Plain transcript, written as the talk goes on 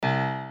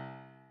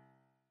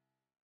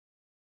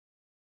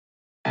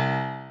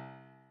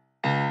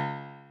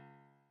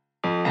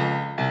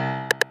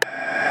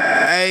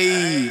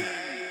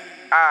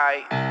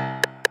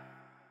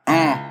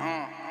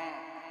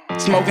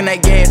Smoking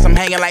that gas, I'm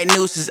hanging like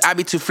nooses. I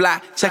be too fly,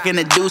 checking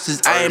the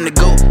deuces. I am the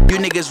GOAT, you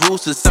niggas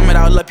roosters. Sum it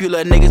all up, you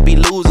little niggas be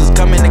losers.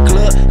 Come in the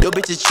club, your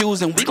bitch is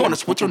choosing. We gonna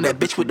switch on that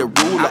bitch with the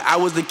ruler. I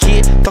was a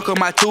kid, fuck on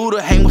my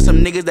tutor. Hang with some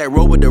niggas that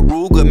roll with the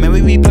Ruger. Man,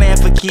 we be playing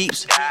for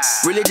keeps.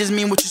 Really just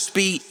mean what you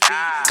speak.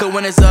 Cause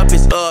when it's up,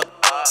 it's up.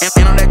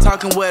 And on that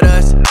talking with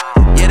us.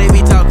 Yeah, they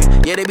be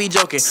talking, yeah, they be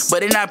joking,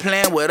 but they not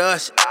playing with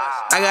us.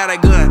 I got a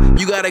gun,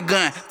 you got a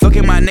gun.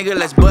 Fucking my nigga,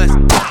 let's bust.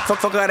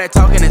 Fuck all that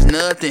talking is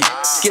nothing.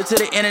 Skip to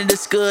the end of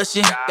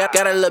discussion.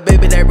 Got a little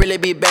baby that really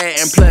be bad,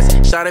 and plus,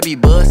 shawty be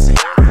bustin'.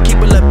 Keep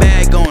a little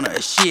bag on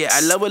her, shit.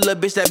 I love a little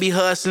bitch that be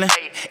hustling.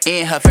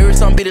 And her favorite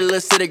song be the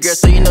Little City Girl,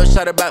 so you know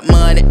shot about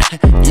money.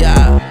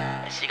 Yeah.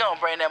 She gon'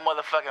 bring that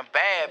motherfucking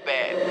bad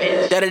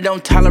bitch. Daddy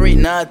don't tolerate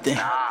nothing.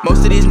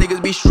 Most of these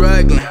niggas be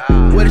struggling.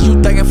 What is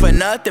you thinking for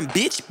nothing,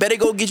 bitch? Better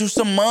go get you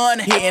some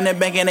money. Hit in the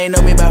bank and they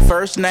know me by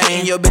first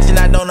name. Your bitch and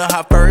I don't know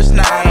her first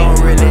name. I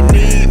don't really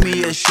need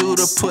me a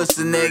shooter,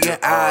 pussy nigga.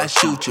 I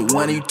shoot you.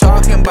 When you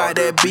talking about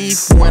that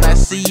beef, when I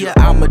see you,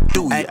 I'ma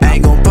do you. I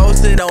ain't gon'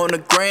 post it on the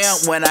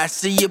ground. When I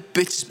see you,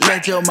 bitches,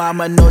 let your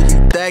mama know you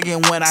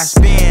thuggin'. When I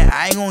spin,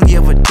 I ain't gon'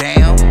 give a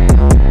damn.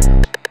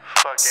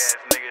 Fuck ass